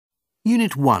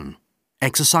Unit 1,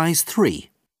 Exercise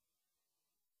 3.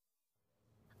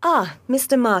 Ah,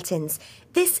 Mr. Martins.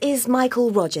 This is Michael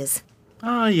Rogers.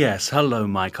 Ah, yes. Hello,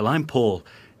 Michael. I'm Paul.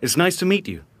 It's nice to meet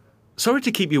you. Sorry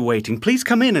to keep you waiting. Please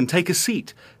come in and take a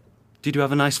seat. Did you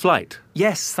have a nice flight?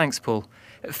 Yes, thanks, Paul.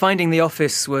 Finding the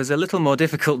office was a little more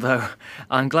difficult, though.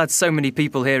 I'm glad so many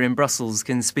people here in Brussels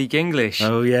can speak English.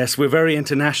 Oh, yes. We're very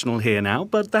international here now,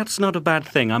 but that's not a bad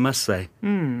thing, I must say.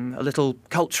 A little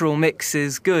cultural mix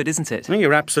is good, isn't it?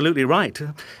 You're absolutely right.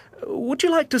 Would you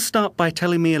like to start by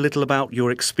telling me a little about your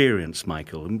experience,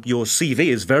 Michael? Your CV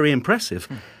is very impressive.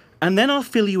 And then I'll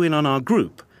fill you in on our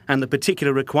group and the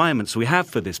particular requirements we have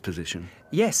for this position.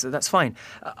 Yes, that's fine.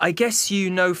 I guess you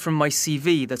know from my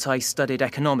CV that I studied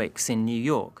economics in New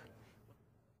York.